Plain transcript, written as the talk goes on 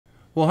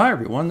Well, hi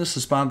everyone, this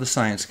is Bob the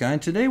Science Guy,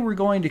 and today we're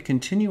going to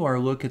continue our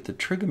look at the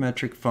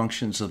trigonometric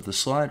functions of the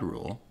slide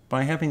rule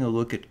by having a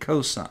look at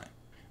cosine.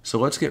 So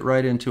let's get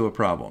right into a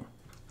problem.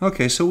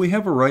 Okay, so we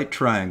have a right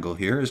triangle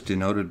here, as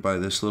denoted by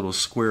this little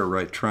square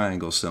right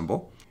triangle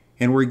symbol,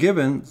 and we're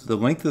given the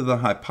length of the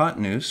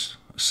hypotenuse,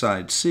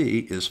 side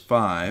C, is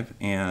 5,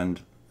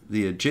 and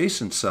the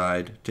adjacent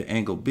side to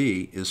angle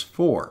B is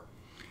 4.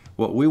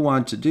 What we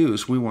want to do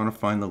is we want to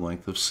find the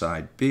length of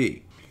side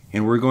B.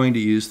 And we're going to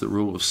use the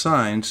rule of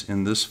sines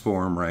in this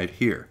form right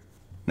here.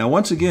 Now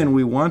once again,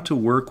 we want to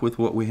work with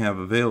what we have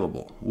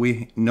available.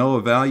 We know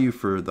a value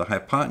for the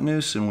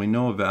hypotenuse and we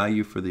know a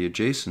value for the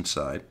adjacent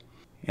side.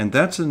 And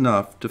that's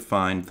enough to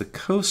find the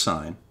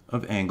cosine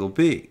of angle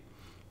B.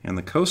 And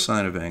the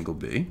cosine of angle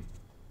B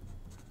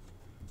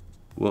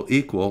will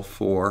equal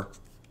 4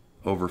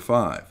 over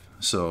 5.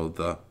 So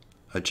the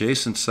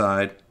adjacent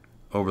side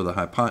over the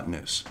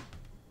hypotenuse.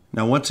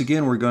 Now once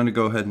again, we're going to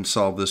go ahead and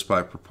solve this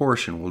by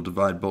proportion. We'll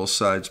divide both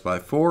sides by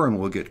 4 and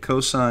we'll get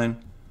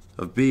cosine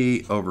of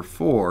B over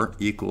 4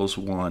 equals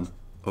 1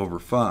 over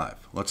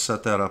 5. Let's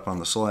set that up on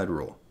the slide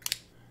rule.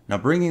 Now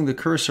bringing the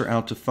cursor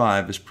out to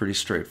 5 is pretty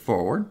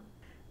straightforward.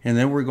 And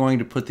then we're going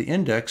to put the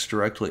index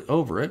directly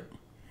over it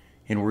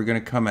and we're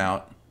going to come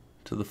out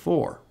to the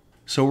 4.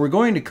 So we're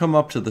going to come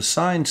up to the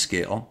sine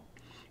scale,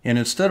 and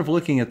instead of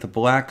looking at the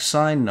black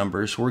sine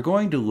numbers, we're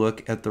going to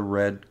look at the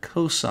red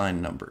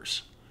cosine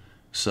numbers.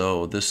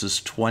 So this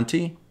is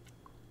 20,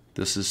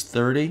 this is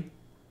 30,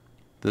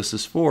 this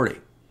is 40.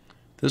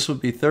 This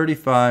would be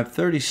 35,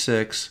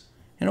 36,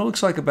 and it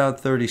looks like about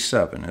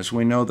 37. As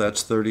we know,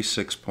 that's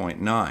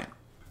 36.9.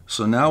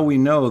 So now we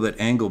know that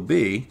angle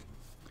B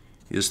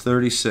is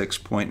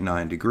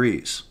 36.9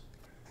 degrees.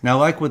 Now,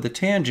 like with the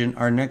tangent,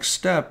 our next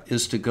step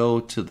is to go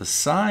to the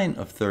sine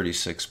of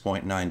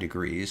 36.9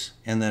 degrees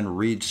and then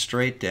read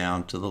straight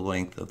down to the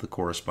length of the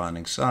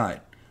corresponding side.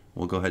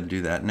 We'll go ahead and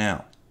do that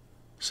now.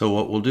 So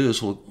what we'll do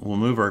is we'll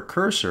move our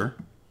cursor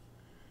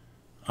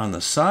on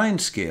the sine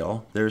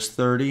scale. There's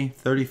 30,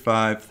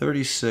 35,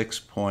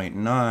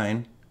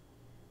 36.9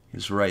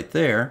 is right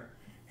there.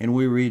 And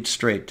we read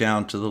straight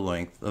down to the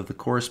length of the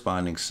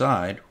corresponding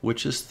side,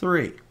 which is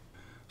 3.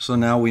 So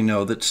now we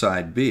know that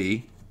side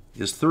B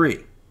is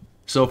 3.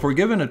 So if we're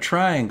given a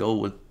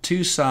triangle with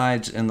two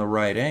sides in the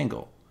right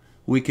angle,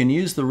 we can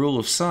use the rule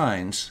of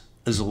sines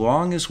as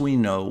long as we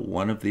know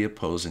one of the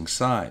opposing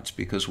sides,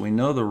 because we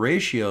know the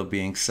ratio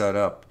being set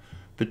up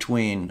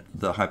between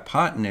the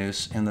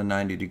hypotenuse and the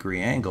 90-degree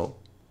angle.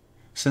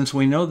 Since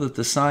we know that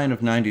the sine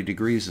of 90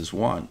 degrees is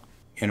 1,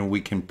 and we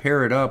can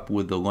pair it up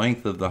with the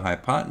length of the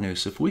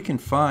hypotenuse, if we can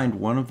find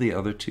one of the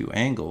other two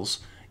angles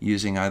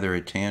using either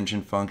a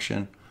tangent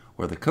function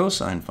or the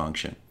cosine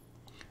function,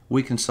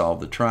 we can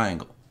solve the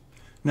triangle.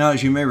 Now,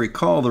 as you may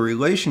recall, the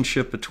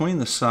relationship between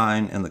the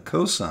sine and the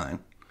cosine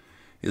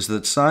is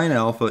that sine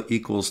alpha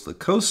equals the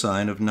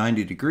cosine of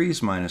 90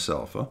 degrees minus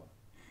alpha,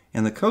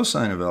 and the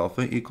cosine of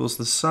alpha equals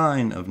the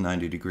sine of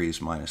 90 degrees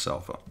minus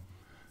alpha.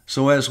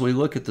 So as we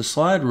look at the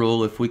slide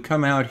rule, if we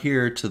come out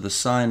here to the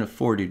sine of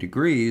 40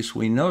 degrees,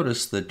 we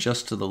notice that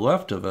just to the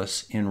left of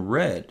us in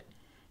red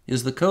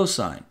is the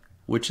cosine,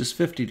 which is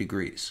 50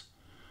 degrees.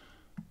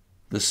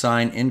 The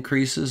sine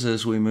increases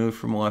as we move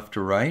from left to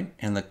right,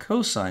 and the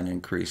cosine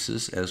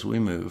increases as we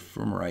move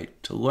from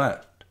right to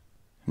left.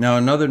 Now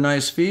another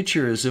nice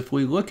feature is if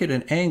we look at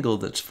an angle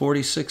that's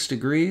 46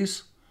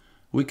 degrees,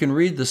 we can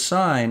read the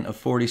sine of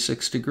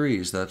 46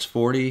 degrees. That's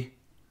 40,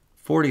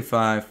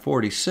 45,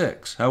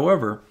 46.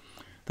 However,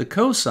 the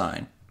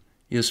cosine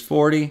is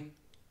 40,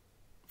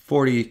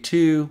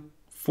 42,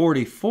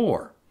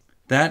 44.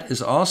 That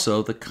is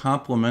also the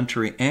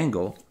complementary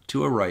angle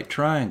to a right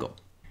triangle.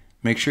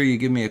 Make sure you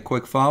give me a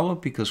quick follow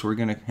because we're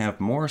going to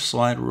have more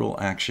slide rule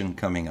action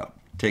coming up.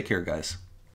 Take care, guys.